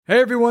Hey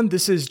everyone,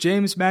 this is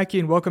James Mackey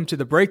and welcome to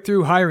the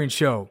Breakthrough Hiring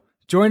Show.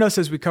 Join us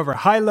as we cover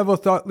high-level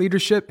thought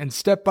leadership and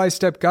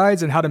step-by-step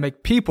guides on how to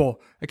make people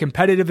a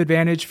competitive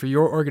advantage for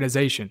your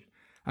organization.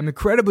 I'm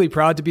incredibly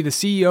proud to be the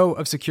CEO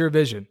of Secure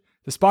Vision,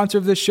 the sponsor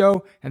of this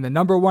show and the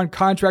 #1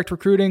 contract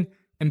recruiting,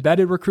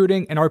 embedded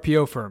recruiting, and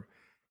RPO firm.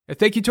 And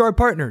thank you to our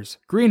partners,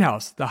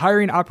 Greenhouse, the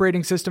hiring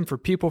operating system for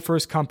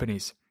people-first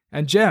companies,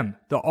 and GEM,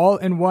 the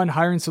all-in-one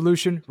hiring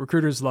solution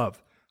recruiters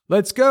love.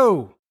 Let's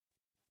go!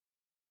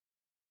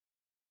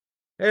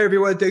 Hey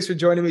everyone, thanks for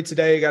joining me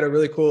today. Got a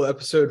really cool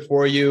episode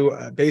for you.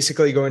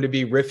 Basically going to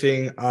be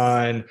riffing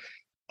on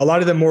a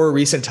lot of the more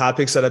recent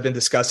topics that I've been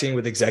discussing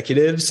with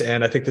executives.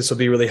 And I think this will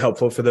be really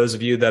helpful for those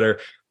of you that are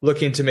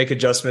looking to make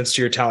adjustments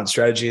to your talent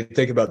strategy and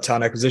think about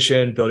talent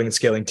acquisition, building and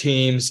scaling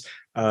teams,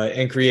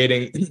 and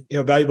creating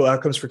valuable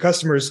outcomes for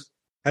customers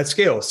at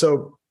scale.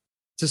 So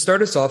to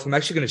start us off, I'm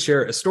actually going to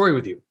share a story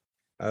with you.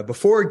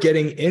 Before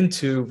getting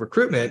into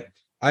recruitment,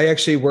 I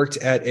actually worked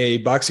at a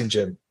boxing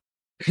gym.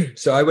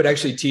 So I would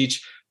actually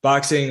teach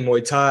boxing,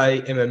 Muay Thai,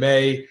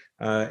 MMA,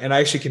 and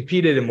I actually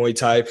competed in Muay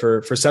Thai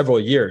for several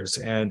years.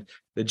 And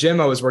the gym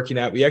I was working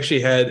at, we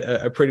actually had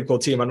a pretty cool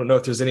team. I don't know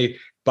if there's any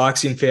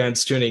boxing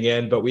fans tuning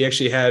in, but we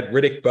actually had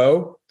Riddick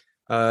Bowe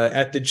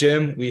at the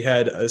gym. We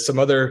had some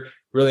other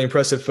really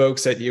impressive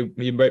folks that you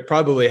might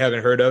probably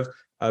haven't heard of,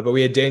 but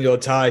we had Daniel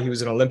Atai, he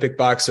was an Olympic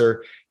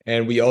boxer.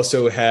 And we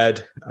also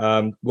had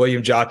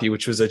William Joppy,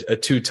 which was a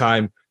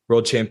two-time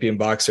world champion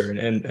boxer,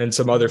 and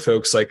some other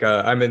folks like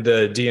I'm in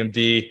the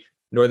DMV,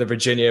 Northern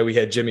Virginia. We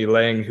had Jimmy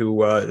Lang,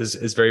 who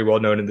is very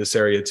well known in this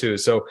area too.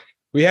 So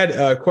we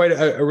had quite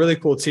a really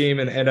cool team.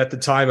 And at the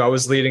time I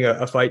was leading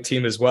a fight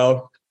team as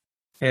well.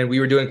 And we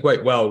were doing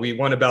quite well. We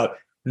won about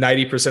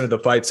 90% of the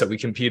fights that we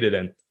competed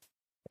in.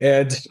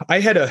 And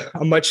I had a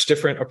much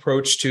different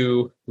approach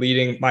to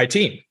leading my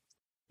team.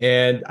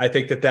 And I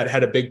think that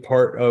had a big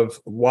part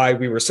of why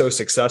we were so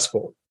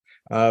successful.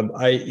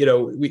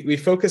 We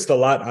focused a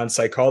lot on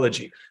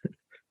psychology.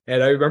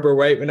 And I remember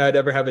right when I'd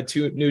ever have a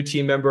new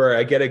team member,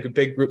 I get a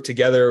big group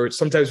together.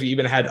 Sometimes we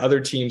even had other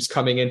teams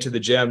coming into the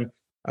gym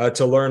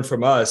to learn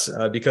from us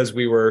because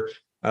we were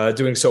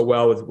doing so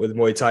well with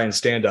Muay Thai and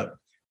stand-up.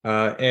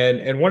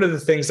 And one of the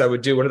things I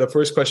would do, one of the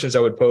first questions I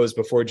would pose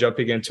before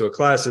jumping into a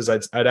class is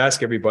I'd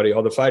ask everybody,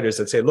 all the fighters,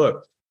 I'd say,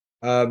 look,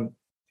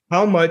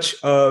 how much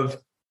of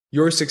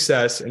your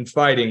success in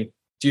fighting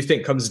do you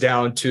think comes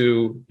down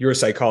to your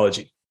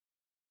psychology?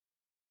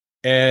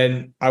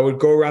 And I would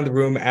go around the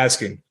room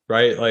asking,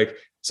 right? Like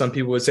some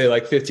people would say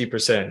like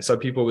 50%, some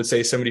people would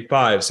say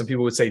 75, some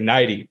people would say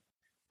 90,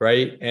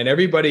 right? And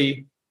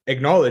everybody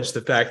acknowledged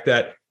the fact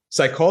that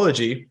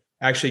psychology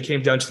actually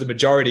came down to the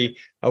majority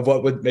of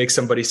what would make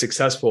somebody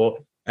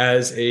successful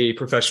as a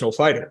professional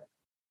fighter.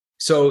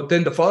 So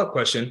then the follow-up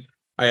question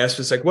I asked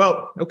was like,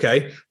 well,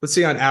 okay, let's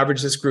say on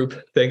average, this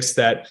group thinks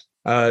that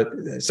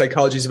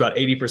psychology is about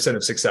 80%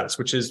 of success,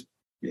 which is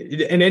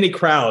in any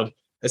crowd,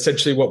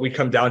 essentially what we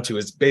come down to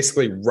is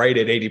basically right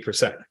at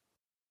 80%.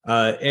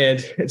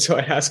 And so I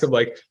ask them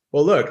like,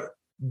 well, look,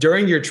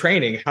 during your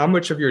training, how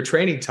much of your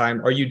training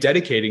time are you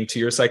dedicating to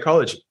your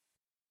psychology?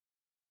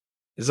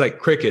 It's like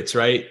crickets,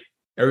 right?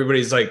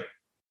 Everybody's like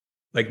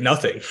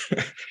nothing.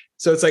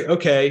 So it's like,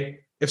 okay,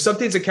 if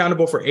something's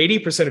accountable for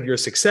 80% of your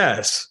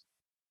success,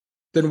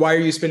 then why are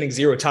you spending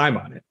zero time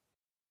on it?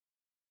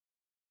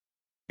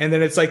 And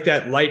then it's like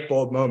that light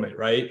bulb moment,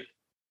 right?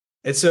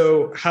 And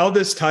so how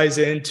this ties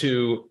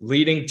into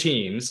leading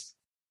teams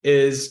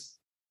is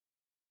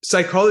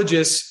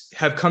psychologists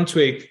have come to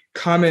a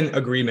common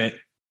agreement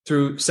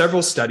through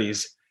several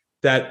studies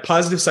that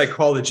positive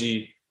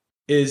psychology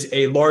is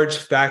a large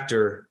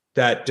factor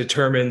that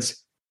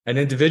determines an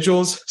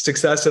individual's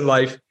success in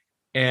life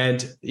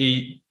and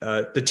the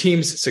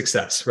team's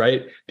success,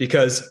 right?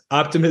 Because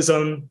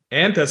optimism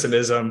and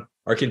pessimism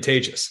are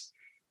contagious.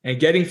 And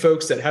getting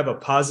folks that have a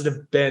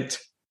positive bent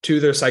to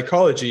their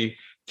psychology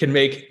can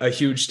make a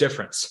huge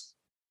difference.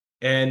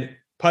 And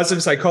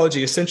positive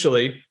psychology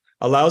essentially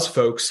allows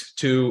folks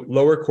to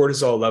lower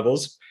cortisol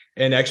levels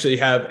and actually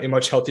have a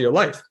much healthier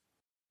life.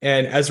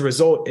 And as a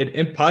result,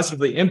 it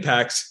positively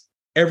impacts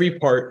every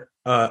part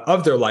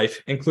of their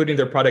life, including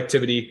their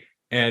productivity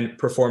and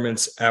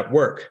performance at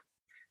work.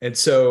 And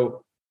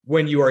so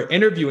when you are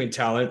interviewing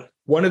talent,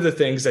 one of the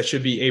things that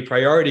should be a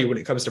priority when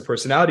it comes to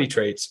personality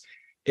traits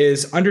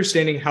is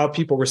understanding how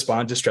people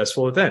respond to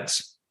stressful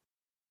events.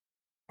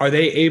 Are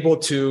they able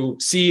to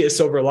see a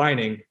silver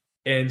lining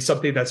in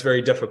something that's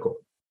very difficult,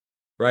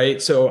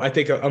 right? So I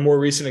think a more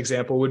recent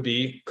example would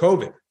be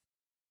COVID.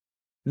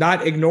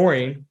 Not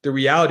ignoring the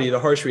reality,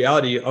 the harsh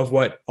reality of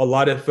what a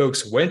lot of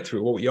folks went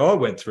through, what we all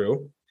went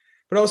through,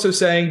 but also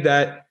saying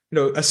that,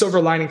 a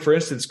silver lining, for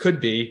instance, could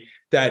be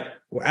that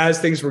as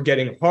things were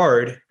getting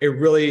hard, it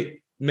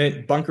really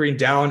meant bunkering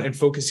down and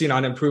focusing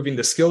on improving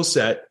the skill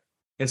set.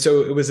 And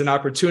so it was an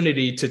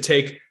opportunity to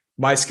take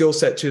my skill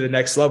set to the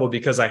next level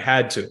because I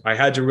had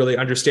to really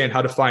understand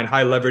how to find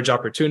high leverage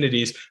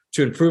opportunities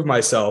to improve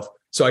myself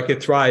so I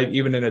could thrive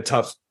even in a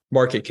tough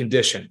market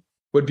condition,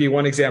 would be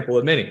one example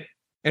of many.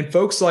 And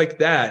folks like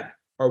that,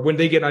 or when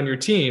they get on your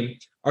team,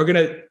 are going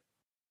to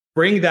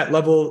bring that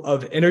level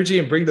of energy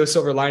and bring those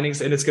silver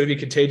linings, and it's going to be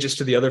contagious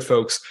to the other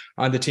folks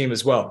on the team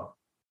as well.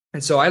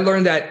 And so I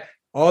learned that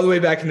all the way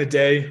back in the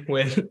day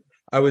when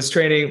I was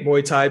training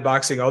Muay Thai,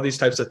 boxing, all these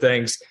types of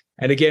things.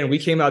 And again, we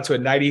came out to a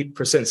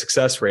 90%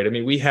 success rate. I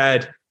mean, we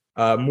had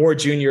more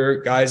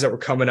junior guys that were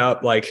coming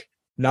up, like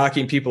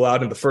knocking people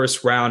out in the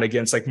first round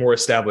against like more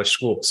established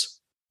schools.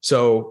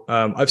 So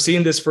I've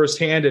seen this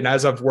firsthand. And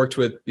as I've worked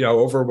with,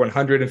 over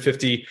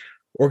 150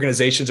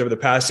 organizations over the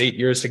past 8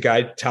 years to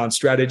guide talent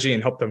strategy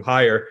and help them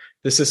hire,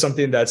 this is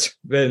something that's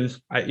been,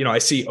 I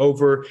see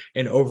over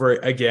and over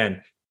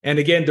again. And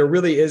again, there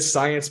really is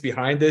science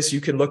behind this.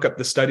 You can look up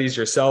the studies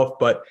yourself,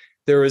 but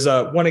there is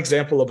one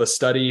example of a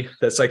study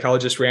that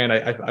psychologists ran,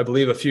 I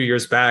believe a few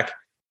years back,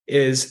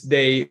 is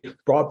they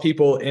brought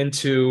people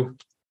into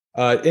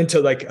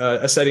like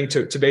a setting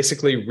to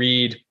basically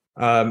read.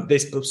 They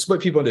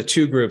split people into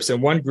two groups,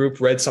 and one group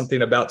read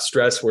something about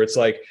stress where it's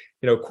like,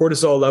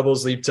 cortisol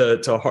levels lead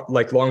to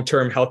like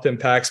long-term health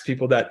impacts.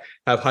 People that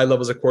have high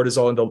levels of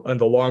cortisol in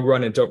the long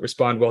run and don't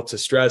respond well to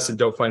stress and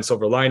don't find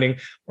silver lining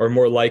are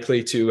more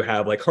likely to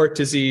have like heart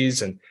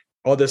disease and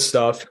all this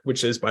stuff,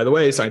 which is, by the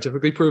way,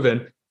 scientifically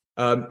proven.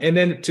 And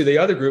then to the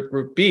other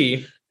group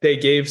B, they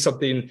gave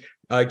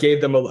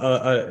them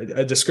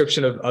a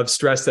description of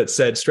stress that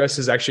said stress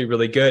is actually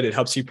really good. It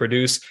helps you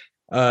produce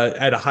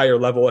at a higher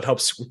level. It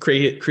helps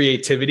create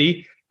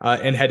creativity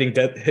and hitting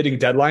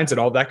deadlines and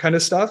all that kind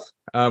of stuff,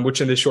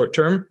 which in the short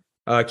term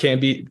can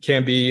be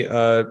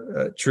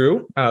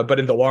true, but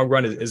in the long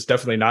run is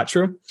definitely not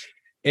true.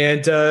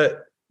 And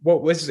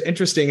what was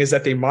interesting is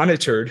that they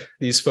monitored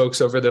these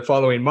folks over the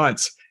following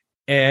months.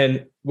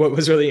 And what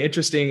was really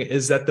interesting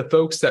is that the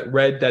folks that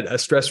read that a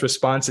stress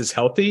response is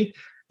healthy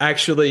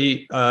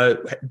actually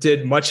fared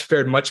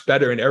much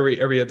better in every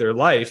area of their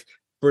life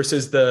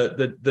versus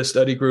the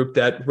study group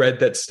that read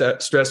that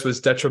stress was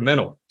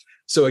detrimental.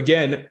 So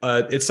again,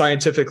 it's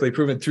scientifically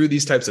proven through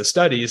these types of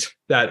studies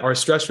that our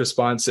stress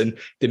response and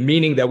the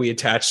meaning that we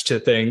attach to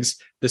things,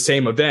 the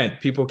same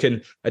event, people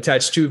can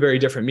attach two very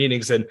different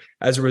meanings and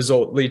as a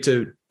result lead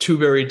to two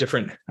very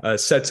different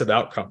sets of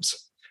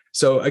outcomes.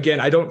 So again,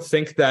 I don't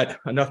think that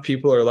enough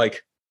people are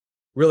like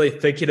really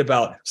thinking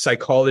about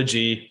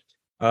psychology,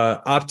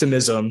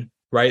 optimism,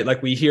 right?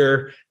 Like we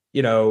hear,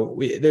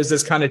 there's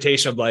this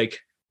connotation of like,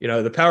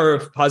 the power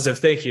of positive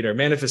thinking or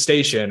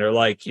manifestation, or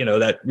like,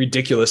 that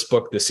ridiculous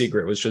book, The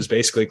Secret, which was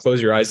basically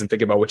close your eyes and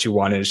think about what you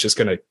want and it's just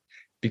going to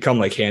become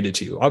like handed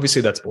to you.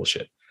 Obviously that's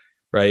bullshit,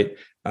 right?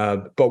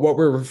 But what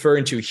we're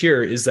referring to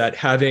here is that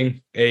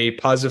having a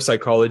positive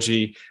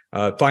psychology,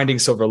 finding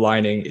silver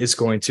lining is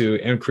going to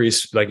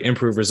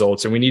improve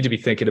results. And we need to be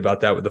thinking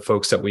about that with the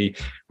folks that we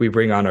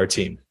bring on our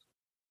team.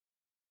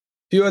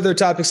 A few other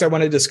topics I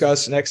want to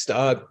discuss next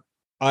up.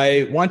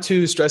 I want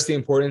to stress the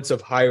importance of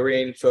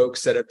hiring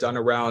folks that have done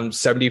around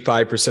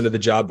 75% of the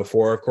job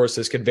before. Of course,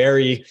 this could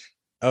vary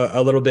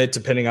a little bit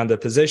depending on the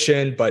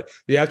position, but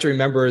you have to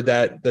remember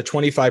that the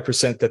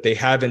 25% that they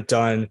haven't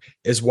done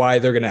is why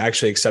they're going to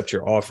actually accept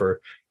your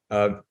offer.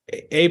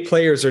 A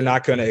players are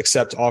not going to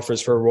accept offers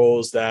for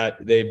roles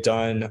that they've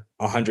done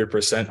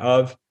 100%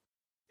 of.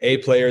 A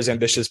players,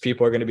 ambitious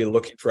people, are going to be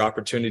looking for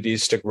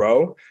opportunities to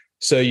grow.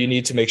 So you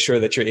need to make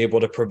sure that you're able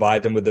to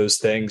provide them with those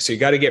things. So you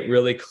got to get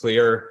really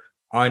clear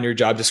on your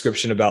job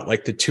description about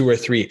like the 2 or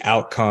 3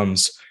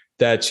 outcomes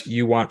that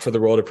you want for the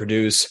role to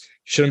produce. You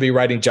shouldn't be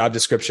writing job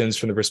descriptions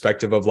from the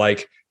perspective of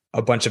like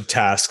a bunch of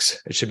tasks.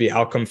 It should be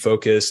outcome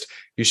focused.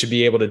 You should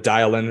be able to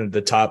dial in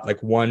the top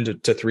like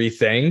 1 to 3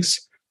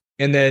 things,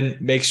 and then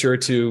make sure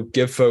to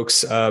give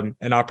folks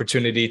an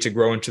opportunity to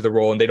grow into the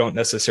role. And they don't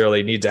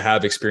necessarily need to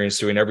have experience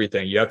doing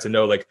everything. You have to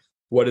know like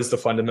what is the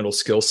fundamental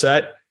skill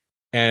set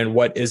and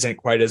what isn't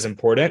quite as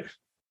important.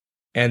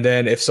 And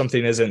then if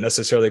something isn't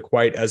necessarily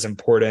quite as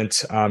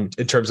important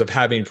in terms of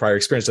having prior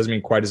experience, doesn't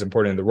mean quite as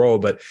important in the role,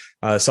 but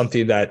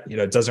something that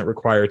doesn't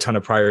require a ton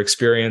of prior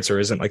experience or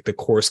isn't like the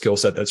core skill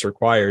set that's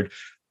required,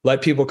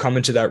 let people come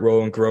into that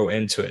role and grow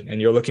into it.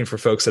 And you're looking for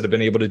folks that have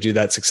been able to do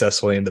that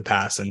successfully in the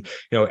past. And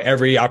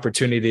every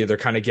opportunity they're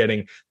kind of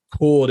getting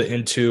pulled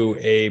into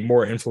a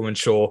more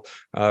influential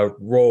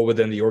role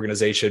within the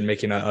organization,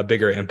 making a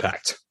bigger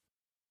impact.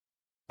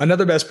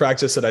 Another best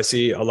practice that I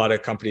see a lot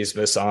of companies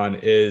miss on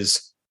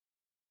is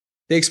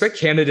they expect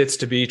candidates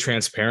to be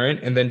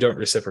transparent and then don't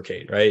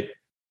reciprocate, right?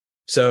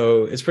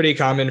 So it's pretty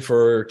common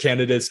for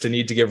candidates to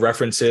need to give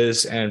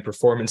references and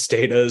performance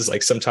data,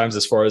 like sometimes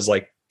as far as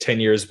like 10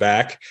 years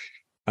back.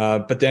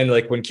 But then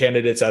like when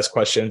candidates ask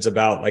questions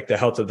about like the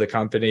health of the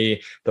company,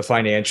 the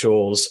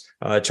financials,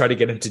 try to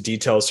get into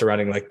details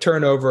surrounding like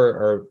turnover,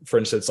 or for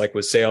instance, like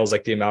with sales,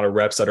 like the amount of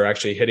reps that are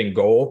actually hitting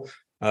goal,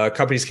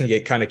 companies can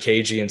get kind of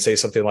cagey and say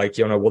something like,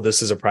 well,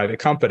 this is a private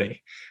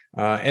company.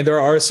 And there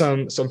are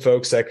some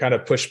folks that kind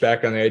of push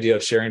back on the idea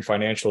of sharing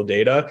financial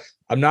data.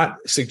 I'm not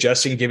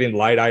suggesting giving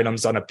light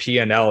items on a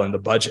P&L in the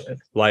budget.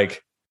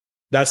 Like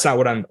that's not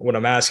what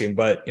I'm asking.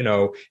 But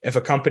if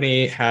a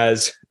company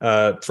has,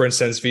 for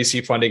instance,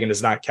 VC funding and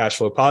is not cash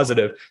flow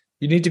positive,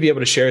 you need to be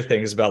able to share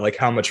things about like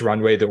how much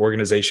runway the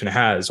organization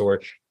has,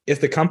 or if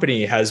the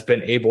company has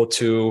been able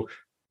to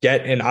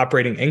get an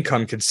operating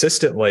income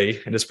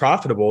consistently and is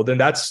profitable, then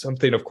that's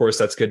something, of course,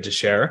 that's good to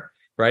share,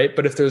 right?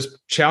 But if there's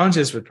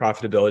challenges with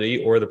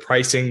profitability or the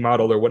pricing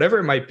model or whatever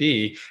it might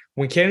be,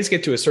 when candidates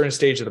get to a certain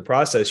stage of the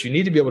process, you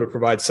need to be able to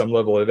provide some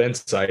level of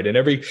insight. And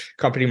every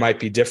company might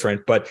be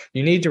different, but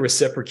you need to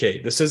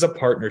reciprocate. This is a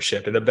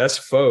partnership, and the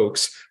best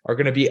folks are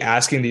going to be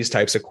asking these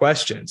types of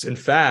questions. In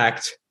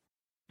fact,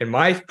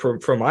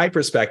 from my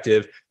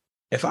perspective,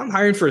 if I'm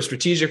hiring for a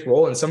strategic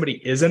role and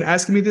somebody isn't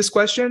asking me these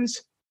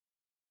questions,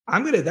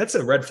 that's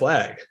a red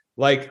flag.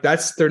 Like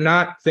they're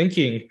not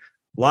thinking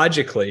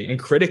logically and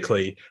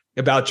critically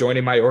about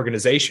joining my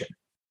organization.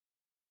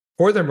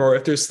 Furthermore,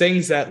 if there's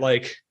things that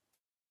like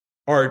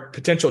are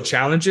potential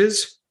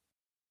challenges,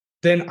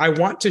 then I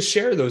want to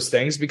share those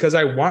things because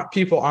I want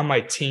people on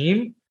my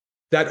team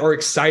that are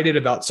excited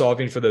about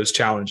solving for those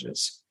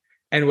challenges.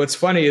 And what's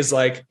funny is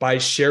like by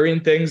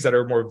sharing things that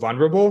are more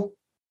vulnerable,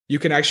 you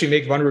can actually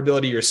make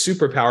vulnerability your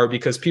superpower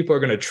because people are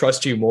going to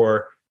trust you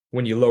more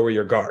when you lower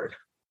your guard.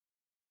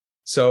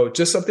 So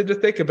just something to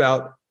think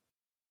about.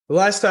 The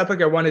last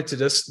topic I wanted to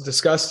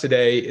discuss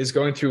today is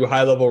going through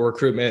high-level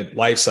recruitment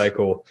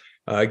lifecycle.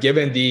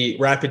 Given the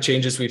rapid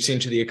changes we've seen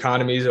to the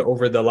economies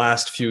over the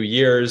last few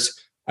years,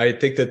 I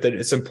think that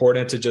it's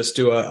important to just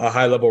do a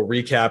high-level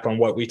recap on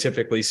what we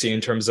typically see in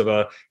terms of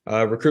a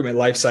recruitment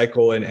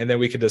lifecycle, and then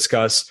we can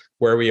discuss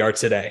where we are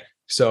today.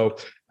 So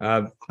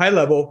high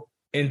level,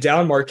 in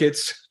down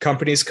markets,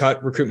 companies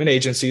cut recruitment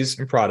agencies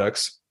and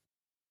products.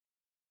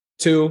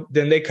 2,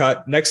 then they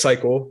cut next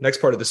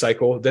part of the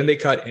cycle, then they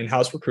cut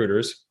in-house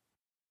recruiters.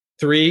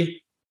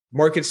 3,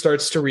 market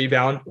starts to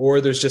rebound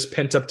or there's just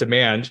pent-up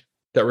demand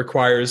that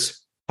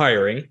requires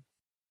hiring.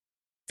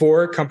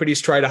 4, companies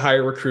try to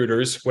hire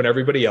recruiters when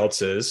everybody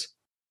else is.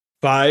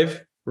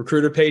 5,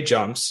 recruiter pay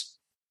jumps.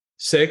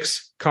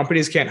 6,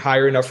 companies can't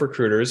hire enough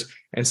recruiters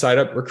and sign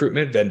up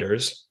recruitment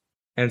vendors.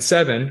 And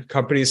 7,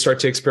 companies start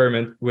to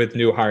experiment with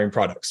new hiring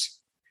products.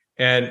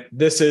 And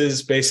this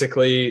is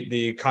basically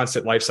the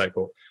constant life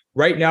cycle.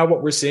 Right now,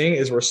 what we're seeing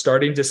is we're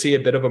starting to see a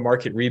bit of a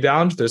market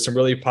rebound. There's some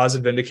really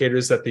positive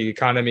indicators that the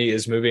economy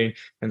is moving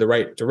in the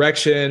right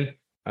direction.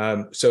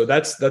 So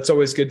that's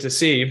always good to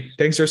see.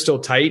 Things are still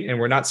tight and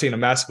we're not seeing a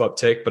massive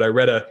uptick, but I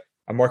read a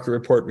market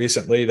report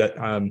recently that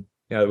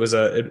it was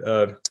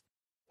a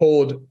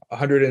polled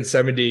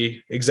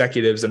 170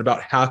 executives and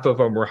about half of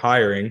them were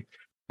hiring.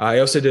 I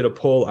also did a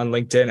poll on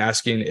LinkedIn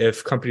asking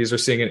if companies are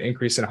seeing an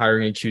increase in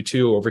hiring in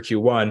Q2 over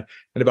Q1,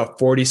 and about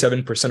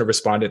 47% of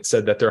respondents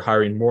said that they're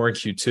hiring more in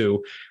Q2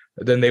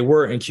 than they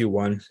were in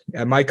Q1.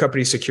 At my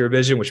company, Secure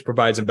Vision, which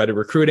provides embedded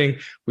recruiting,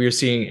 we are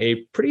seeing a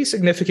pretty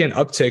significant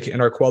uptick in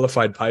our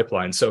qualified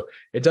pipeline. So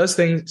it does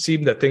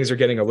seem that things are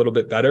getting a little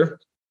bit better.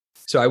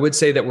 So I would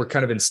say that we're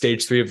kind of in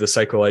stage 3 of the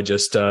cycle I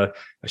just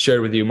shared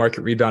with you.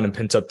 Market rebound and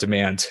pent-up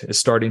demand is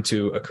starting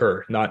to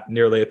occur, not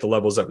nearly at the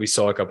levels that we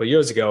saw a couple of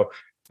years ago,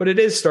 but it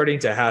is starting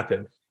to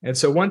happen. And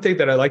so one thing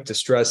that I like to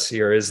stress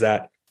here is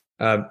that,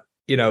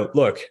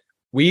 look,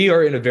 we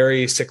are in a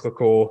very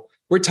cyclical,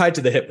 we're tied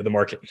to the hip of the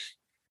market,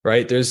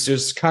 right?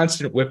 There's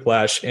constant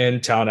whiplash in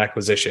talent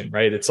acquisition,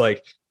 right? It's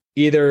like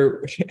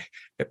either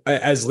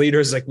as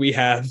leaders, like we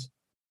have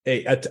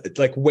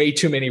like way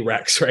too many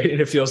recs, right?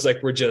 And it feels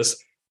like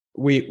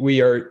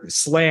we are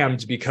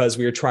slammed because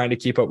we are trying to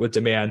keep up with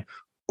demand,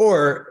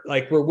 or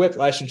like we're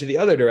whiplashing to the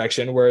other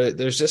direction where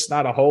there's just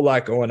not a whole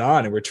lot going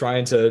on and we're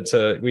trying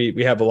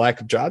we have a lack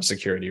of job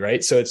security,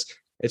 right? So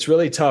it's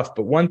really tough.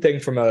 But one thing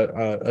from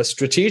a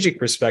strategic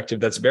perspective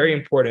that's very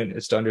important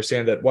is to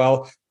understand that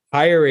while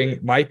hiring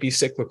might be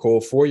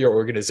cyclical for your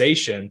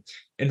organization,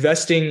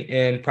 investing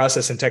in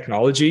process and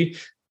technology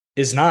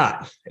is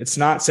not. It's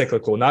not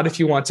cyclical, not if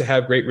you want to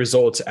have great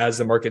results as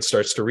the market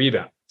starts to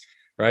rebound,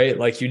 right?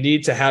 Like you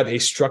need to have a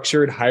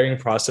structured hiring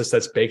process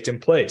that's baked in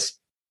place.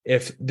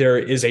 If there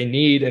is a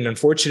need, an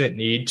unfortunate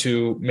need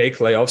to make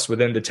layoffs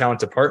within the talent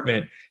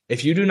department,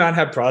 if you do not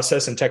have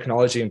process and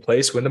technology in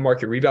place when the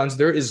market rebounds,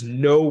 there is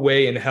no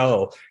way in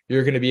hell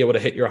you're going to be able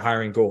to hit your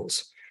hiring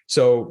goals.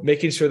 So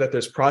making sure that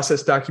there's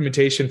process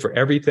documentation for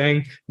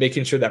everything,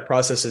 making sure that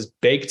process is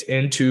baked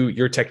into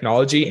your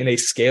technology in a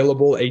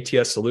scalable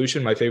ATS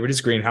solution, my favorite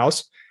is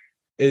Greenhouse,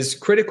 is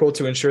critical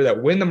to ensure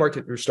that when the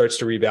market starts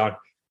to rebound,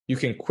 you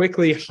can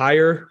quickly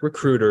hire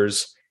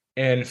recruiters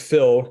and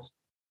fill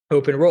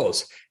open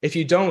roles. If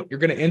you don't, you're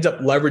going to end up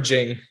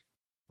leveraging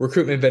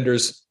recruitment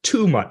vendors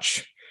too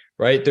much,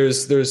 right?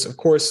 There's of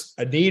course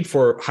a need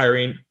for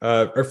hiring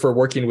or for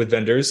working with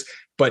vendors,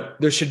 but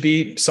there should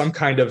be some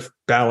kind of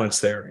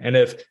balance there. And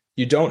if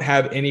you don't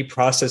have any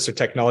process or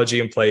technology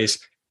in place,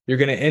 you're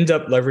going to end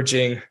up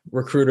leveraging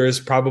recruiters,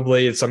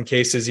 probably in some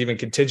cases, even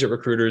contingent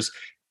recruiters,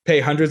 pay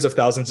hundreds of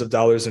thousands of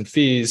dollars in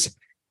fees.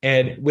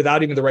 And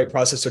without even the right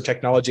process or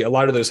technology, a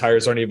lot of those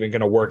hires aren't even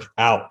going to work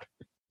out.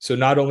 So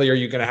not only are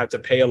you going to have to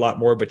pay a lot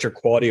more, but your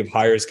quality of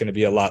hire is going to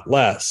be a lot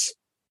less.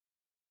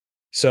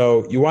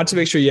 So you want to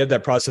make sure you have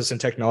that process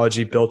and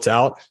technology built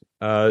out.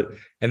 And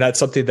that's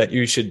something that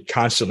you should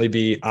constantly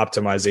be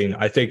optimizing.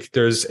 I think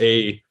there's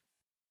a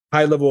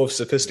high level of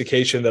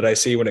sophistication that I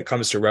see when it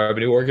comes to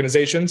revenue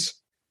organizations.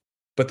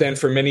 But then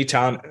for many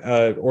talent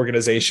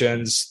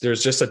organizations,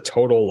 there's just a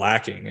total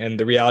lacking. And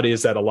the reality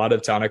is that a lot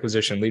of talent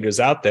acquisition leaders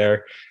out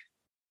there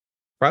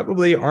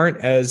probably aren't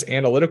as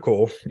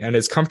analytical and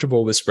as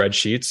comfortable with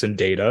spreadsheets and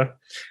data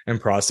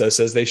and process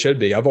as they should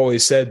be. I've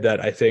always said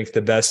that I think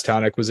the best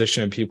talent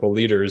acquisition and people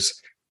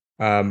leaders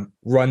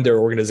run their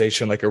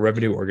organization like a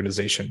revenue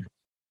organization.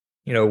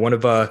 One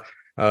of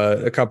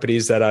the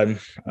companies that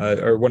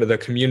or one of the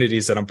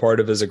communities that I'm part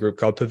of is a group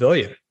called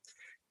Pavilion.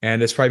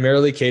 And it's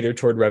primarily catered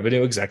toward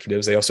revenue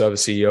executives. They also have a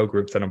CEO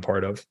group that I'm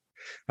part of.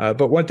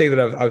 But one thing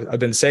that I've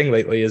been saying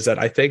lately is that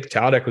I think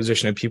talent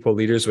acquisition and people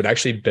leaders would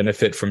actually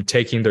benefit from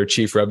taking their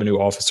chief revenue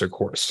officer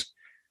course,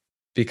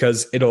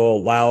 because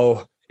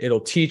it'll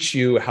teach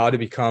you how to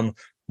become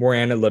more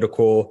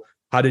analytical,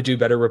 how to do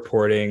better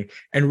reporting,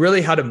 and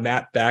really how to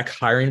map back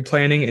hiring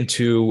planning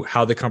into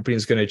how the company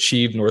is going to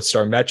achieve North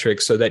Star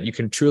metrics so that you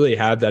can truly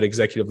have that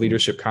executive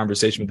leadership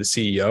conversation with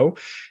the CEO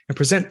and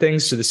present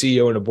things to the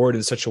CEO and the board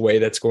in such a way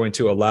that's going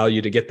to allow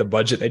you to get the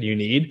budget that you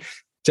need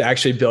to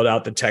actually build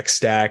out the tech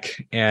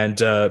stack and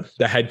the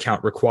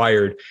headcount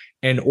required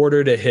in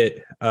order to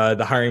hit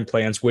the hiring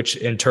plans, which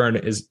in turn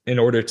is in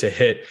order to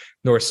hit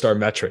North Star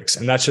metrics.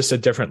 And that's just a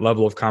different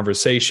level of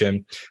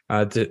conversation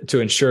to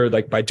ensure,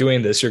 like, by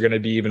doing this, you're going to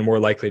be even more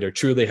likely to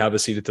truly have a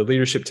seat at the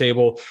leadership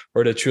table,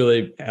 or to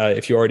truly,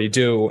 if you already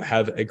do,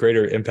 have a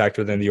greater impact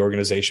within the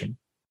organization.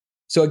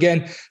 So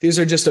again, these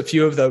are just a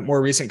few of the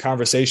more recent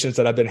conversations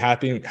that I've been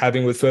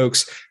having with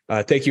folks.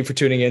 Thank you for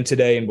tuning in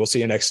today, and we'll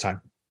see you next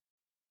time.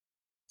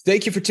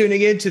 Thank you for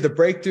tuning in to the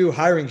Breakthrough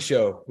Hiring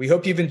Show. We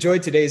hope you've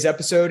enjoyed today's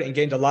episode and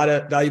gained a lot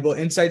of valuable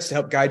insights to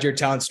help guide your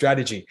talent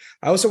strategy.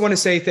 I also want to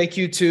say thank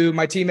you to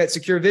my team at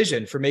Secure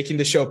Vision for making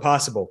the show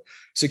possible.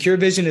 Secure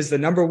Vision is the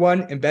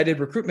 #1 embedded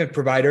recruitment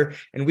provider,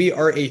 and we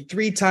are a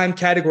 3-time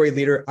category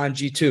leader on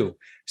G2.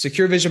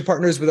 Secure Vision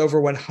partners with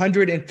over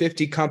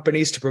 150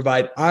 companies to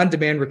provide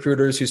on-demand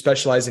recruiters who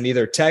specialize in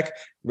either tech,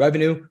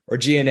 revenue, or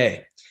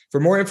G&A. For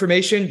more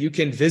information, you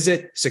can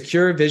visit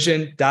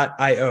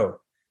securevision.io.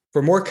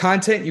 For more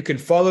content, you can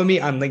follow me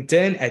on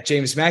LinkedIn at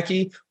James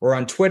Mackey or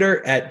on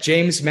Twitter at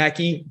James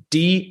Mackey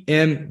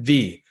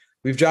DMV.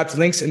 We've dropped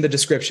links in the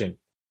description.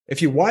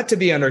 If you want to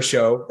be on our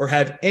show or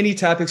have any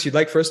topics you'd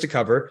like for us to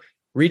cover,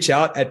 reach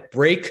out at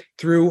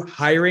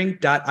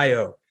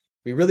breakthroughhiring.io.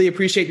 We really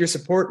appreciate your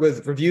support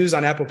with reviews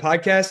on Apple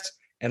Podcasts.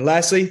 And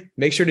lastly,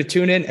 make sure to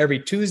tune in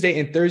every Tuesday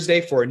and Thursday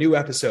for a new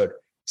episode.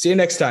 See you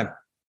next time.